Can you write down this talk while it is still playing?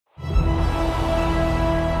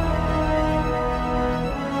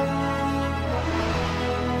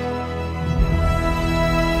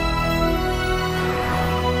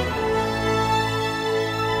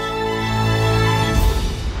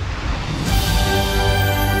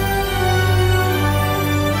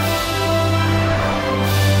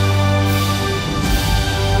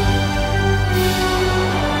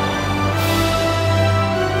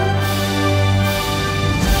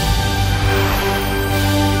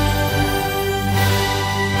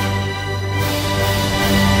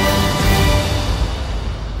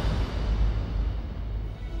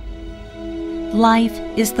Life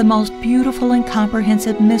is the most beautiful and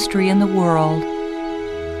comprehensive mystery in the world.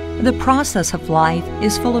 The process of life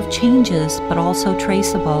is full of changes, but also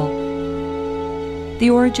traceable. The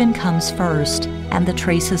origin comes first, and the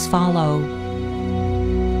traces follow.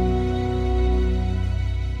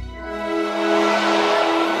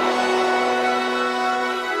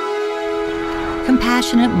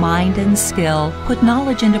 Compassionate mind and skill put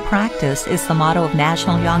knowledge into practice is the motto of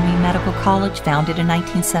National Yang-Ming Medical College, founded in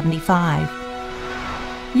 1975.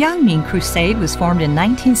 Yang-Ming Crusade was formed in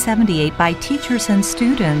 1978 by teachers and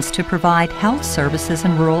students to provide health services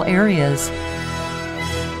in rural areas.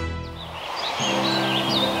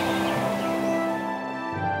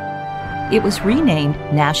 It was renamed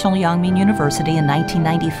National Yang-Ming University in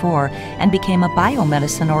 1994 and became a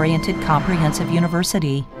biomedicine-oriented comprehensive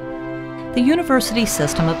university. The University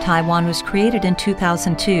System of Taiwan was created in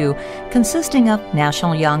 2002, consisting of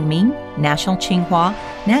National Yang-Ming, National Tsing Hua,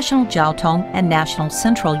 National Tung, and National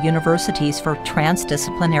Central Universities for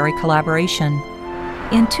transdisciplinary collaboration.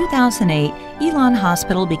 In 2008, Yilan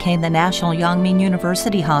Hospital became the National Yang-Ming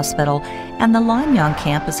University Hospital, and the Lanyang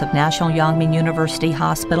campus of National Yang-Ming University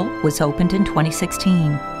Hospital was opened in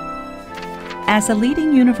 2016. As a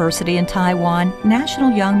leading university in Taiwan, National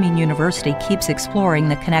Yang-Ming University keeps exploring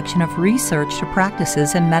the connection of research to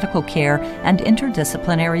practices in medical care and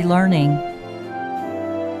interdisciplinary learning.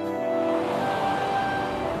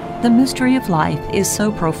 The mystery of life is so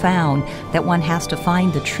profound that one has to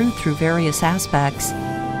find the truth through various aspects.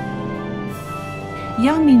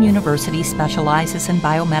 Yang-Ming University specializes in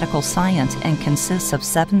biomedical science and consists of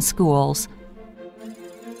 7 schools.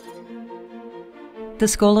 The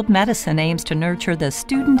School of Medicine aims to nurture the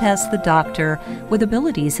student as the doctor with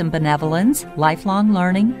abilities in benevolence, lifelong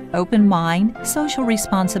learning, open mind, social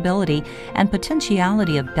responsibility, and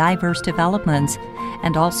potentiality of diverse developments,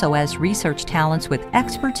 and also as research talents with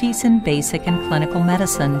expertise in basic and clinical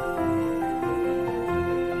medicine.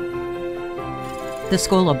 The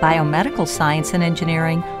School of Biomedical Science and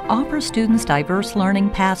Engineering offers students diverse learning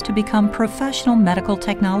paths to become professional medical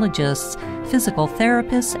technologists, physical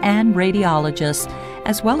therapists, and radiologists,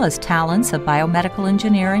 as well as talents of biomedical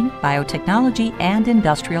engineering, biotechnology, and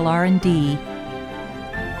industrial R&D.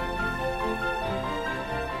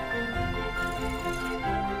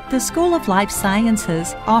 The School of Life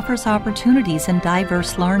Sciences offers opportunities in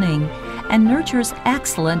diverse learning and nurtures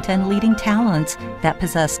excellent and leading talents that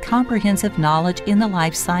possess comprehensive knowledge in the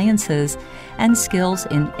life sciences and skills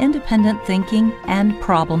in independent thinking and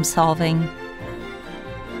problem solving.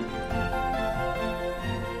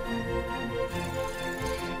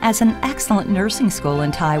 As an excellent nursing school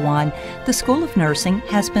in Taiwan, the School of Nursing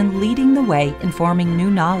has been leading the way in forming new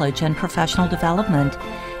knowledge and professional development,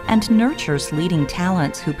 and nurtures leading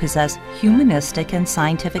talents who possess humanistic and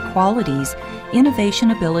scientific qualities, innovation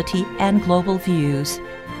ability, and global views.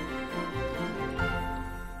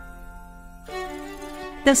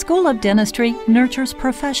 The School of Dentistry nurtures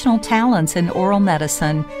professional talents in oral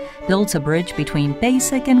medicine, builds a bridge between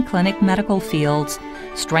basic and clinic medical fields,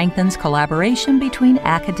 strengthens collaboration between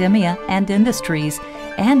academia and industries,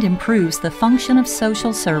 and improves the function of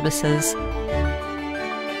social services.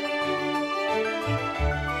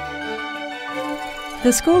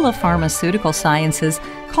 The School of Pharmaceutical Sciences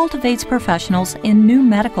cultivates professionals in new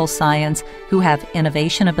medical science who have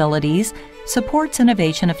innovation abilities, supports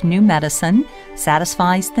innovation of new medicine,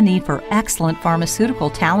 satisfies the need for excellent pharmaceutical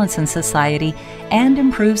talents in society, and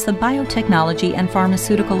improves the biotechnology and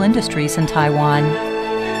pharmaceutical industries in Taiwan.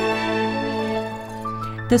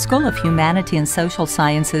 The School of Humanity and Social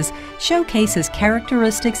Sciences showcases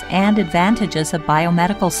characteristics and advantages of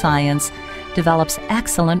biomedical science, develops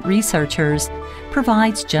excellent researchers,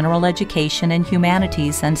 provides general education in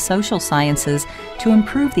humanities and social sciences to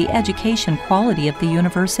improve the education quality of the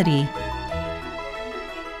university.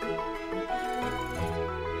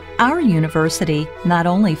 Our university not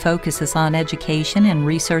only focuses on education and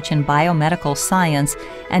research in biomedical science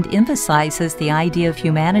and emphasizes the idea of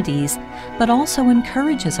humanities, but also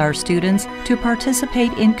encourages our students to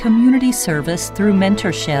participate in community service through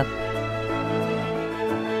mentorship.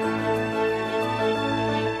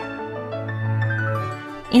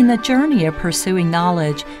 In the journey of pursuing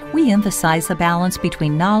knowledge, we emphasize the balance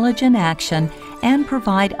between knowledge and action and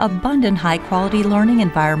provide abundant high-quality learning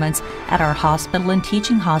environments at our hospital and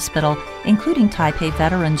teaching hospital, including Taipei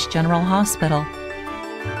Veterans General Hospital.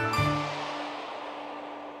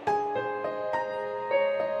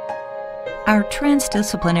 Our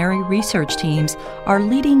transdisciplinary research teams are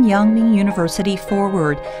leading Yang-Ming University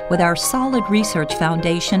forward with our solid research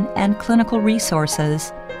foundation and clinical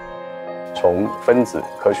resources. 从分子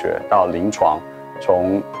科学到临床，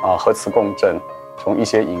从核磁共振从一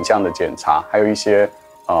些影像的检查，还有一些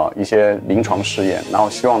临床试验，然后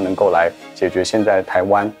希望能够来解决现在台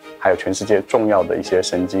湾还有全世界重要的一些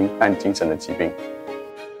神经和精神的疾病。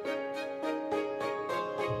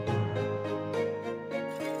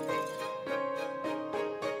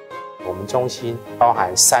我们中心包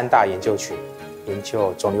含3大研究群，研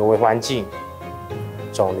究肿瘤微环境、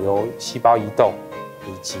肿瘤细胞移动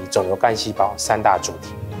以及肿瘤干细胞3大主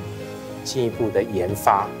题，进一步的研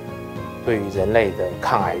发对于人类的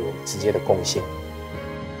抗癌有直接的贡献。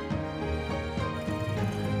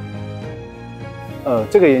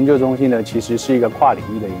这个研究中心呢，其实是一个跨领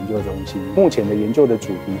域的研究中心。目前的研究的主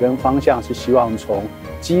题跟方向是希望从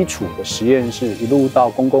基础的实验室一路到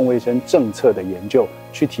公共卫生政策的研究，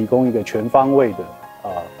去提供一个全方位的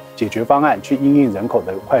解决方案，去因应人口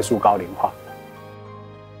的快速高龄化。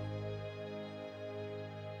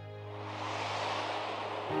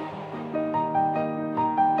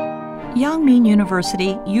Yang-Ming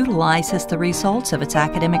University utilizes the results of its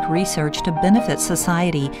academic research to benefit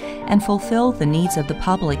society and fulfill the needs of the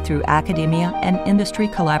public through academia and industry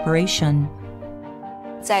collaboration.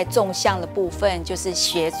 在纵向的部分，就是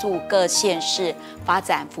协助各县市发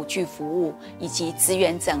展辅具服务以及资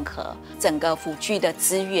源整合。整个辅具的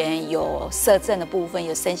资源有摄政的部分，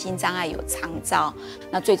有身心障碍，有长照。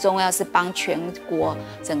那最重要是帮全国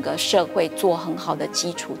整个社会做很好的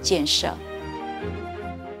基础建设。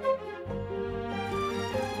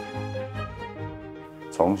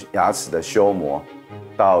从牙齿的修磨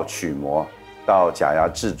到取模，到假牙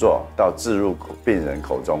制作，到置入病人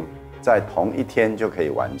口中，在同一天就可以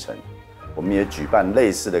完成。我们也举办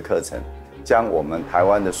类似的课程，将我们台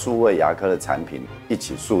湾的数位牙科的产品一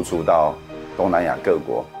起输出到东南亚各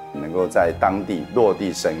国，能够在当地落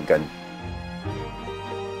地生根。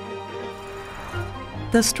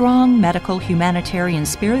The strong medical humanitarian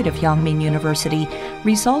spirit of Yang-Ming University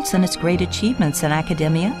results in its great achievements in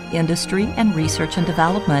academia, industry, and research and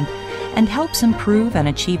development, and helps improve and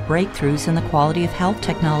achieve breakthroughs in the quality of health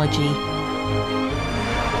technology.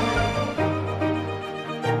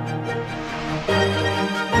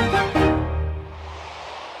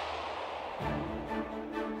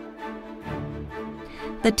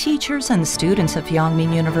 The teachers and students of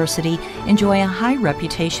Yang-Ming University enjoy a high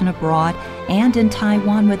reputation abroad and in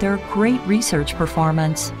Taiwan with their great research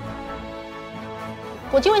performance.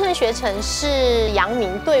 国际卫生学程是阳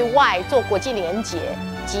明对外做国际连结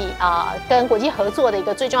及跟国际合作的一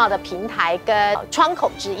个最重要的平台跟窗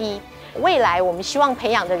口之一。未来我们希望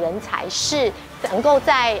培养的人才是能够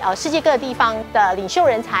在世界各地方的领袖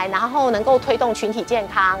人才，然后能够推动群体健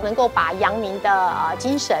康，能够把阳明的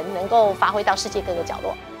精神能够发挥到世界各个角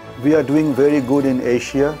落。We are doing very good in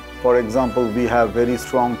Asia. For example, we have very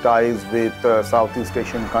strong ties with Southeast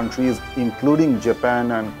Asian countries, including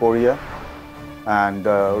Japan and Korea. And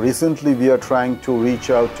recently, we are trying to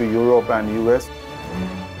reach out to Europe and US.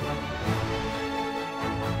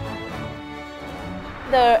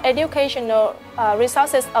 The educational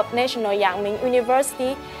resources of National Yang-Ming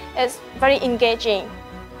University is very engaging,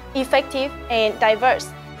 effective, and diverse.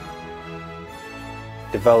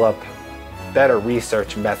 Develop better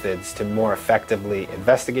research methods to more effectively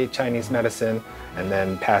investigate Chinese medicine and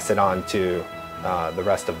then pass it on to the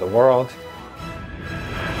rest of the world.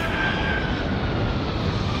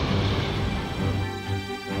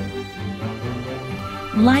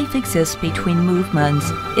 Life exists between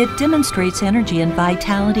movements. It demonstrates energy and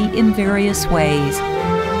vitality in various ways.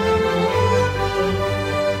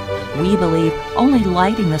 We believe only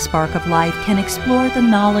lighting the spark of life can explore the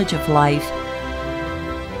knowledge of life.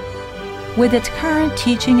 With its current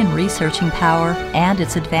teaching and researching power and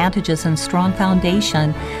its advantages and strong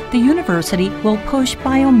foundation, the university will push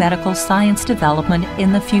biomedical science development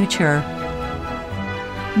in the future.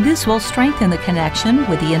 This will strengthen the connection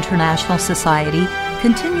with the international society,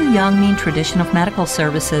 continue Yang-Ming tradition of medical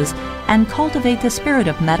services, and cultivate the spirit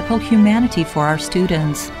of medical humanity for our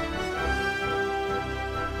students.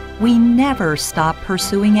 We never stop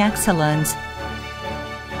pursuing excellence.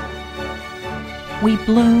 We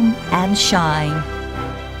bloom and shine.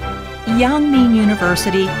 Yang-Ming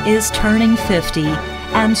University is turning 50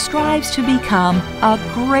 and strives to become a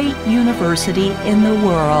great university in the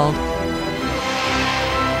world.